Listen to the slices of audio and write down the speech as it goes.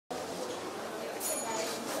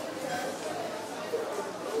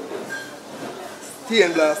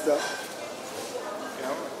Stain Blaster.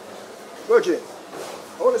 Yeah. Virgin,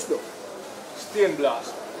 how this look? Stain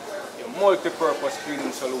Blast, a multi-purpose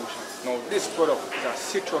cleaning solution. Now this product is a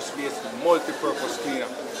citrus-based multi-purpose cleaner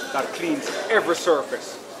that cleans every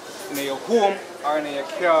surface. In your home or in your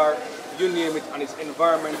car, you name it, and it's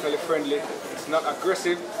environmentally friendly. It's not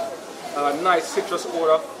aggressive. Nice citrus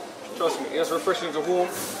odor. Trust me, it's refreshing to home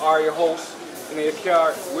or your house, in your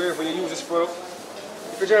car, wherever you use this product.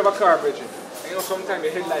 If you drive a car, Bridget, and you know sometimes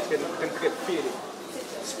your headlights tend to get faded,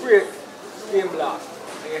 spray Stain Blast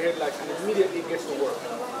and your headlights and immediately it gets to work.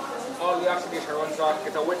 All the oxidation runs off,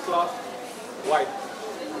 get a wet cloth, wipe.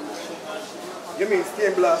 You mean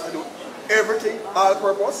Stain Blaster do everything, all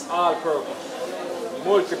purpose? All purpose,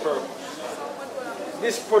 multi-purpose.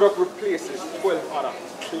 This product replaces 12 other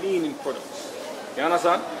cleaning products. You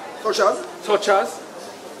understand? Such as? Such as,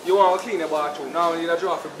 you want to clean your bathroom, now you need a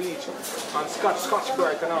draw for bleach and scotch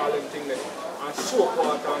bright and all them things there, and soap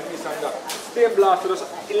water and this and that. Stain Blaster just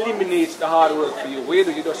eliminates the hard work for you. What you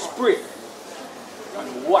do, you just spray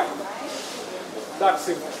and wipe. That's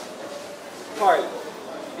simple. Pile.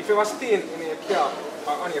 If you have a stain in your car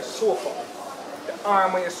or on your sofa, the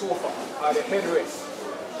arm on your sofa or the headrest,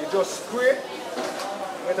 you just spray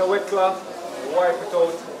with a wet cloth, wipe it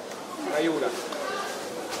out, and you do that.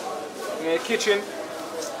 In your kitchen,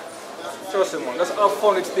 trust me man, just have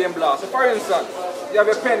fun with Stain Blast. So for instance, you have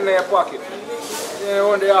your pen in your pocket, you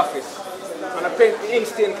run the office, and the ink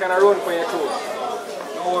stain kind of run for your clothes.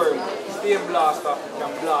 Don't worry man, Stain Blaster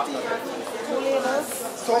can blast it.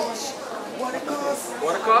 So, what it cost?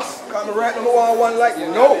 What it cost? Come right number one like you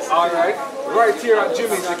know. Alright, right here at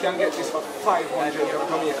Jimmy's you can get this for 500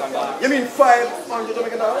 Jamaican dollars. You mean 500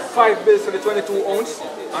 Jamaican dollars? 5 bills for the 22 ounce,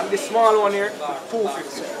 and the small one here,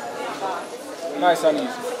 250. Nice and easy.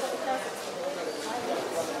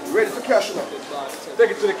 Ready for cash now?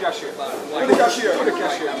 Take it to the cashier. To the cashier? To the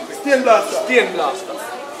cashier. Stain Blaster. Stain Blaster.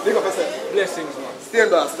 Big up yourself. Blessings man. Stain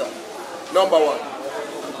Blaster. Number one.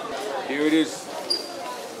 Here it is.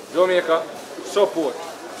 Jamaica, support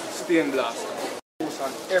Stain Blaster. Use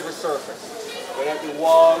on every surface. Whether it be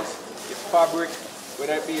walls, your fabric,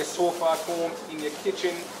 whether it be your sofa at home, in your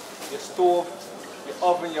kitchen, your stove, your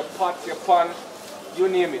oven, your pot, your pan, you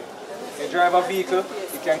name it. You drive a vehicle,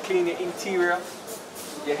 you can clean your interior,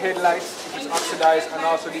 your headlights if it's oxidized, and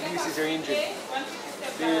also degreases your engine.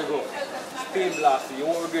 There you go. Stain Blaster, you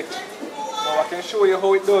won't regret it. Now I can show you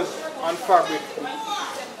how it does on fabric.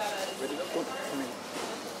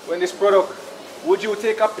 When this product, would you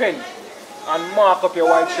take a pen and mark up your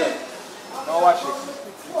white shirt? Now watch this.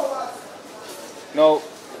 Now,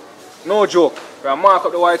 no joke, we're going to mark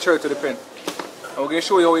up the white shirt to the pen. And we're going to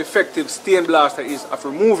show you how effective Stain Blaster is at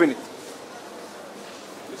removing it.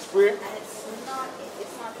 You spray.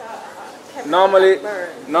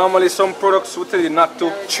 Normally some products will tell you not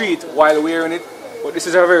to treat while wearing it, but this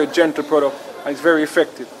is a very gentle product and it's very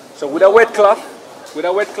effective. So with a wet cloth,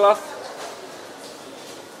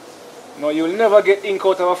 no, you will never get ink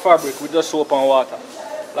out of a fabric with just soap and water,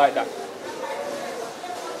 like that.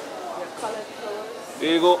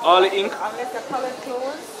 There you go, all the ink. Unless the colored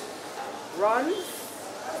clothes runs,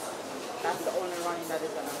 that's the only running that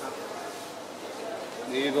is going to happen.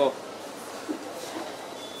 There you go.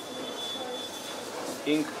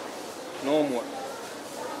 Ink, no more.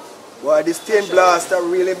 Boy, this Stain Blaster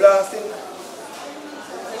really blasting.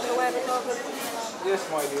 Yes,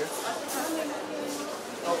 my dear.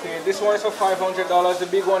 Okay, this one is for $500, the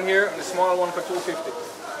big one here, and the small one for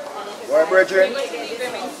 $250. Boy, brethren,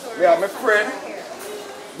 me have my friend,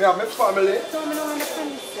 me have my family.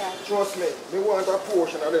 Trust me, me want a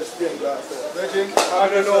portion of this Stain Blaster. Brethren, I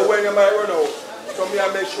don't know when you might run out. So me I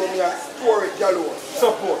make sure me I store it galore.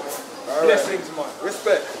 support. All Blessings, right. man.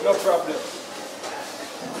 Respect. No problem.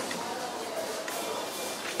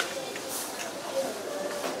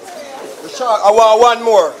 I want one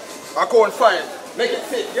more. I can't find. Make it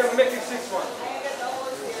 6. Yeah, make it 6, man.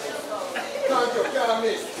 Can't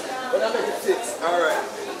miss. But I make it 6. Alright.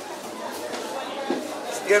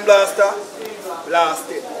 Stain Blaster.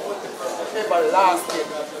 Blasted. Everlasting.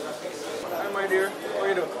 Hi, my dear. How are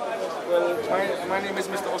you doing? Well, my name is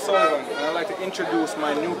Mr. O'Sullivan, and I'd like to introduce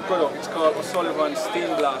my new product. It's called O'Sullivan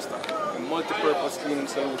Stain Blaster, a multi-purpose cleaning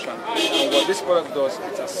solution. And what this product does,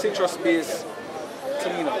 it's a citrus-based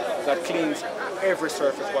cleaner that cleans every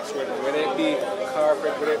surface whatsoever, whether it be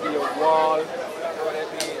carpet, whether it be your wall, whether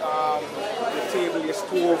it be your table, your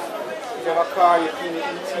stove. If you have a car, you clean the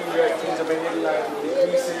interior, it cleans up the headlight, the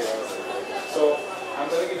greases. So I'm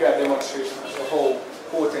going to give you a demonstration of how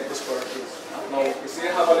potent this product is. Now, you see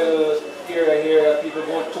I have a little area here that people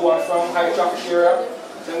go to and from, high traffic area.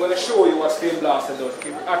 So I'm going to show you what Stain Blaster does.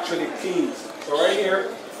 It actually cleans. So right here,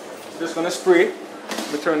 I'm just going to spray.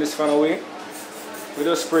 Let me turn this fan away. We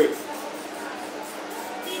just spray.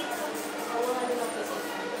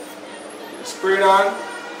 Spray it on.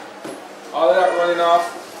 All of that running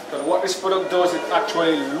off. Because what this product does, it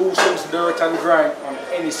actually loosens dirt and grime on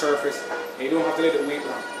any surface. And you don't have to let it wet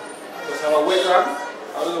run. Just have a wet rag,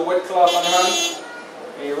 a little wet cloth on hand,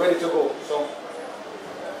 and you're ready to go. So,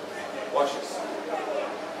 watch this.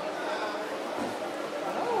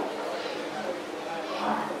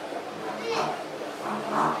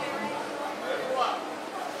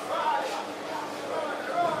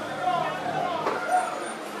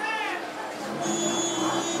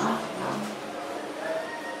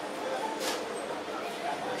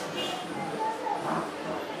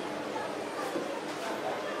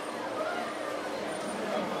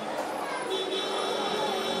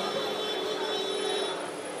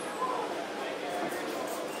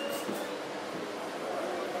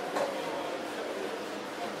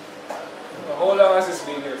 How long has this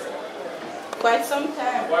been here for? Quite some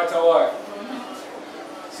time. Quite a while.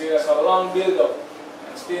 See, that's a long build up.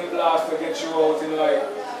 And Stain Blaster gets you out in like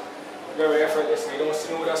very effortlessly. You don't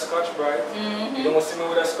see me with a Scotch-Brite. You don't see me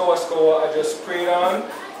with a scour. I just spray it on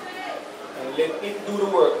and let it do the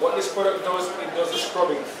work. What this product does, it does the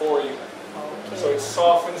scrubbing for you. Okay. So it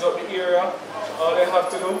softens up the area. So all they have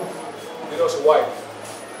to do, you just wipe.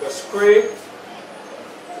 Just spray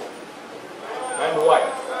and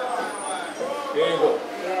wipe. There you go.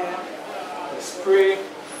 Yeah. You spray,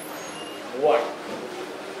 wipe.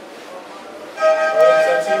 For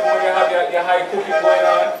instance, even when you have your high cooking going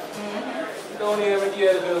on, you don't even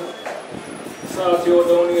get a little salt you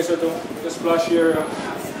down here, so just splash here,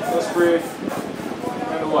 just spray,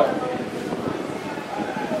 and wipe.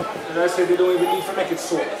 As I said, you don't even need to make it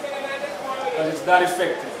soak, because it's that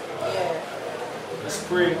effective. Yeah. Just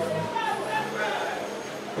spray,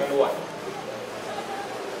 and wipe.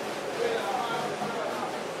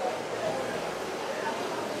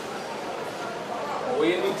 What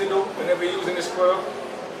you need to do whenever you're using this product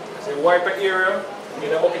is you wipe an area,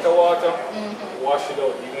 get a bucket of water, wash it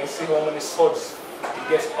out. You can see how many suds it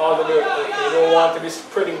gets all the dirt out. You don't want to be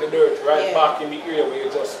spreading the dirt right back in the area where you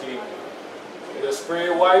just clean. You just spray,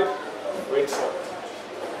 wipe, rinse out.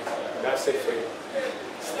 That's it for you.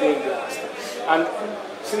 Stain Blaster. And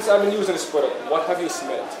since I've been using this product, what have you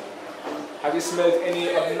smelled? Have you smelled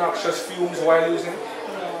any obnoxious fumes while using it?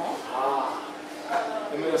 No.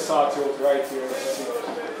 Let me just sort you out right here. Let's see.